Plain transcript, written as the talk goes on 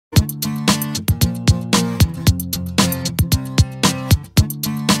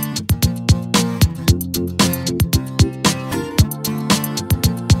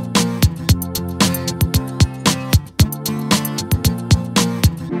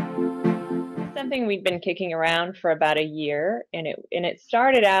something we've been kicking around for about a year, and it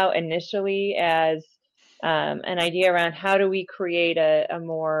started out initially as an idea around how do we create a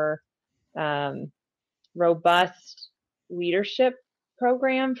more um, robust leadership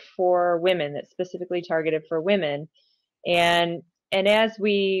program for women that's specifically targeted for women. And and as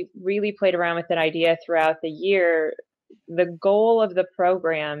we really played around with that idea throughout the year, the goal of the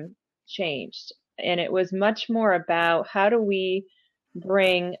program changed. And it was much more about how do we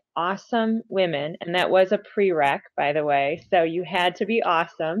bring awesome women, and that was a prereq, by the way, so you had to be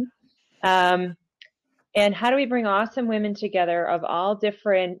awesome. Um, and how do we bring awesome women together of all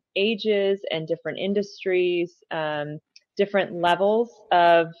different ages and different industries, different levels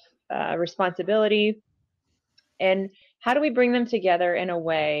of responsibility, and how do we bring them together in a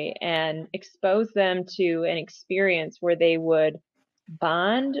way and expose them to an experience where they would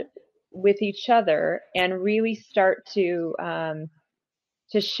bond with each other and really start to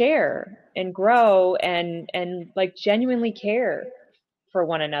share and grow and like genuinely care for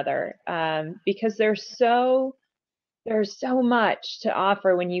one another, because there's so much to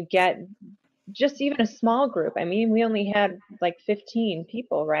offer when you get just even a small group. I mean, we only had like 15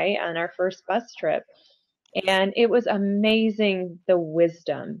 people, right, on our first bus trip. And it was amazing the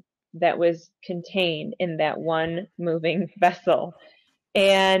wisdom that was contained in that one moving vessel.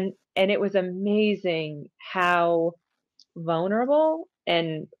 And it was amazing how vulnerable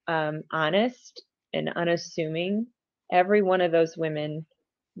and honest and unassuming every one of those women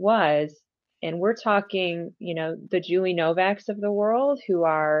was. And we're talking, the Julie Novaks of the world who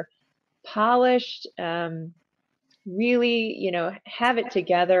are polished, really, have it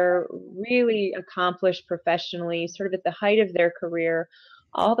together, really accomplished professionally, sort of at the height of their career,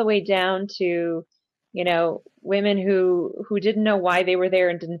 all the way down to, women who didn't know why they were there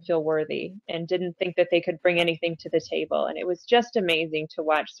and didn't feel worthy and didn't think that they could bring anything to the table. And it was just amazing to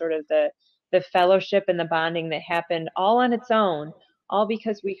watch sort of the fellowship and the bonding that happened all on its own, all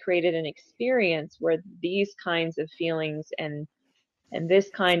because we created an experience where these kinds of feelings and this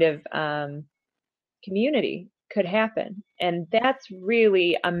kind of community could happen. And that's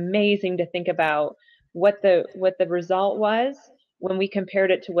really amazing to think about what the result was when we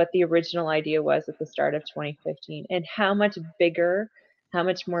compared it to what the original idea was at the start of 2015, and how much bigger, how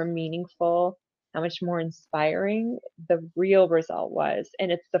much more meaningful, how much more inspiring the real result was.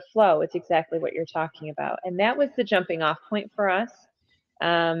 And it's the flow. It's exactly what you're talking about. And that was the jumping off point for us.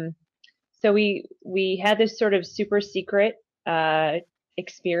 Um, so we had this sort of super secret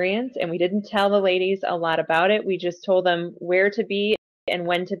experience, and we didn't tell the ladies a lot about it. We just told them where to be and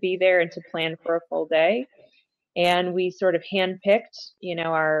when to be there and to plan for a full day. And we sort of handpicked,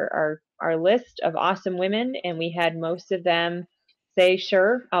 our list of awesome women, and we had most of them say,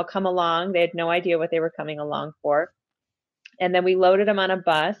 "Sure, I'll come along." They had no idea what they were coming along for. And then we loaded them on a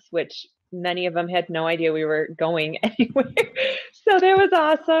bus, which many of them had no idea we were going anywhere. So that was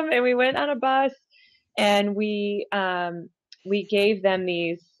awesome. And we went on a bus, and we gave them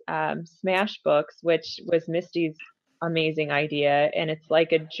these smash books, which was Misty's amazing idea. And it's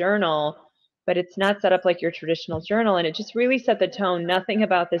like a journal, but it's not set up like your traditional journal. And it just really set the tone. Nothing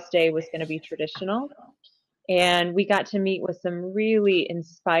about this day was going to be traditional. And we got to meet with some really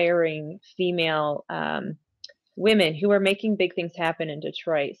inspiring female women who are making big things happen in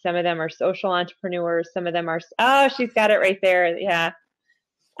Detroit. Some of them are social entrepreneurs. Some of them are, oh, she's got it right there. Yeah.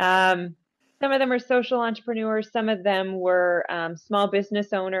 Some of them are social entrepreneurs. Some of them were small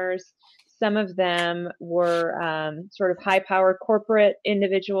business owners. Some of them were sort of high-powered corporate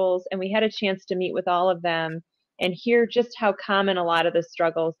individuals. And we had a chance to meet with all of them and hear just how common a lot of the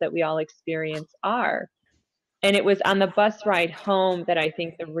struggles that we all experience are. And it was on the bus ride home that I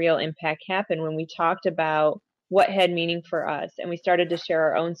think the real impact happened, when we talked about what had meaning for us. And we started to share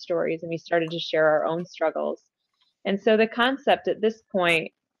our own stories, and we started to share our own struggles. And so the concept at this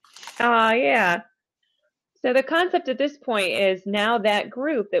point, yeah. So the concept at this point is now that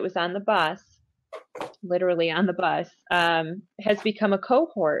group that was on the bus, literally on the bus, has become a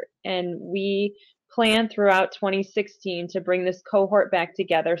cohort. And we plan throughout 2016 to bring this cohort back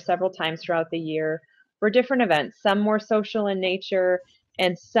together several times throughout the year for different events, some more social in nature,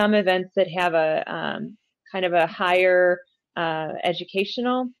 and some events that have a kind of a higher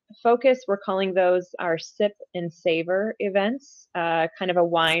educational focus. We're calling those our sip and savor events, kind of a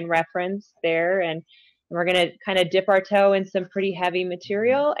wine reference there. And we're going to kind of dip our toe in some pretty heavy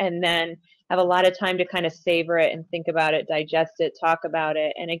material and then have a lot of time to kind of savor it and think about it, digest it, talk about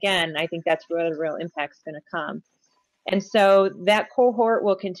it. And again, I think that's where the real impact's going to come. And so that cohort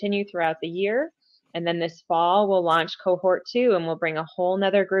will continue throughout the year. And then this fall, we'll launch cohort 2, and we'll bring a whole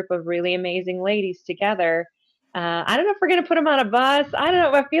nother group of really amazing ladies together. I don't know if we're going to put them on a bus. I don't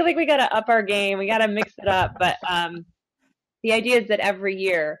know. I feel like we got to up our game. We got to mix it up. But the idea is that every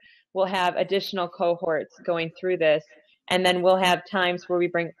year we'll have additional cohorts going through this, and then we'll have times where we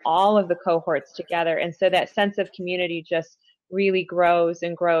bring all of the cohorts together. And so that sense of community just really grows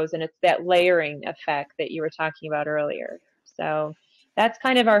and grows. And it's that layering effect that you were talking about earlier. So that's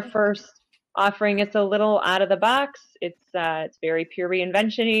kind of our first offering. It's a little out of the box. It's very pure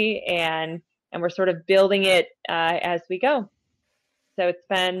reinvention-y, and we're sort of building it as we go. So it's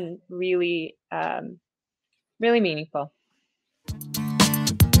been really really meaningful.